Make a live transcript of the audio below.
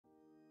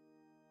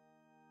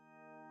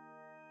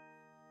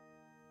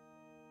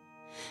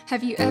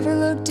Have you ever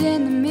looked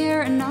in the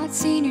mirror and not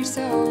seen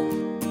yourself?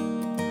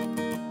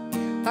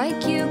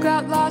 Like you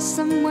got lost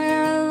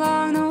somewhere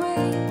along the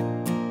way?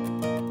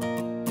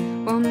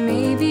 Well,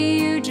 maybe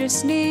you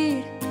just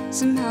need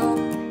some help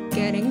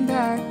getting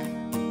back,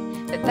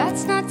 but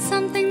that's not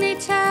something they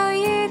tell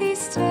you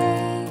these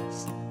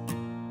days.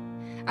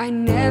 I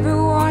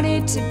never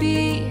wanted to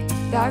be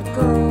that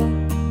girl,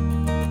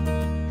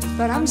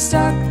 but I'm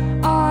stuck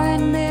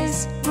on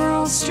this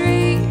rural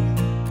street,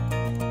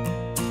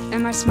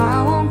 and my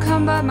smile won't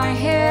come but my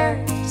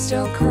hair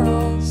still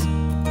curls.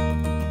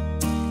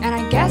 And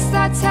I guess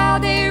that's how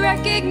they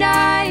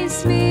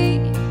recognize me.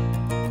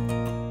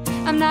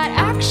 I'm not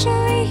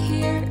actually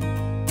here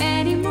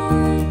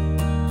anymore.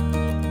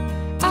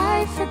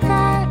 I've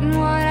forgotten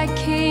what I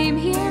came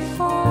here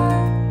for.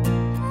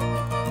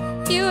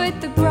 You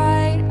with the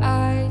bright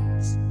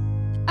eyes,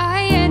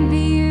 I envy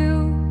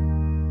you.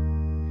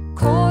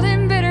 Cold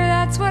and bitter,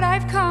 that's what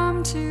I've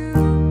come to.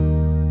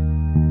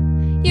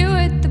 You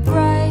with the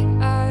bright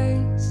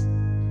eyes,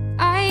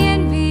 I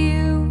envy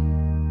you.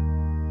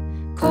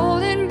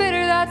 Cold and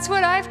bitter, that's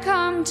what I've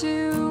come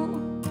to.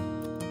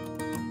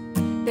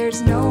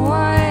 There's no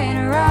one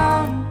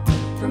around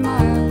for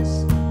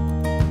miles.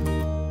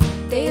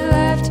 They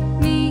left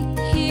me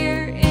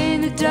here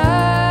in the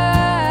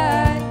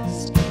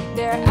dust.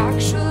 They're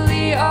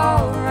actually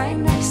all right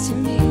next to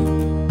me,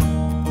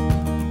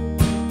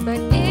 but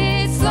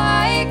it's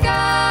like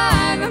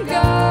I'm a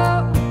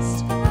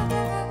ghost.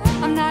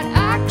 I'm not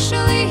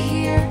actually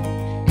here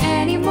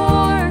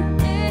anymore.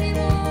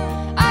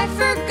 I've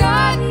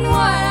forgotten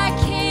what I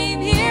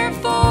came here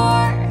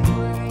for.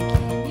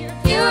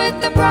 You with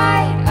the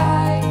bright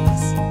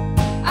eyes,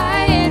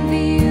 I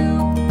envy you.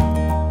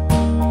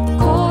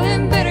 Cold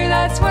and bitter,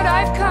 that's what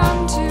I've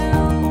come to.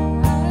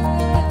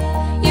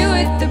 You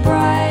with the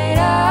bright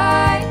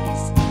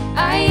eyes,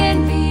 I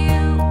envy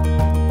you.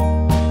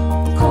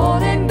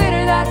 Cold and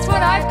bitter, that's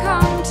what I've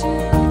come to.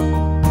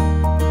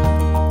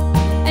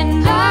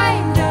 And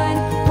I'm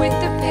done with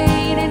the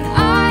pain, and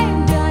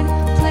I'm done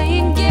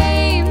playing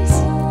games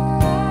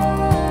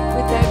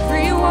with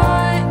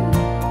everyone.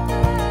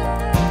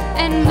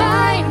 And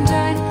I'm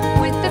done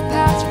with the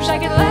past, wish I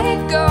could let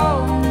it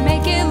go and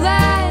make it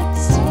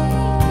last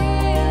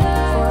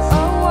for a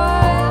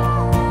while.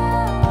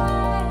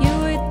 You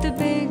with the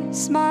big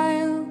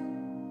smile,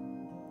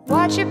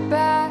 watch your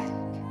back,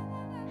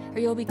 or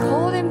you'll be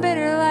cold and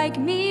bitter like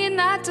me, and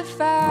that's a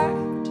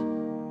fact.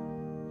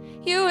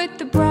 You with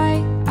the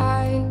bright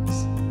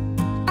eyes,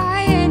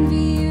 I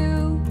envy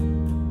you.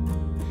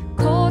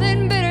 Cold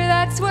and bitter,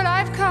 that's what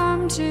I've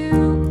come to.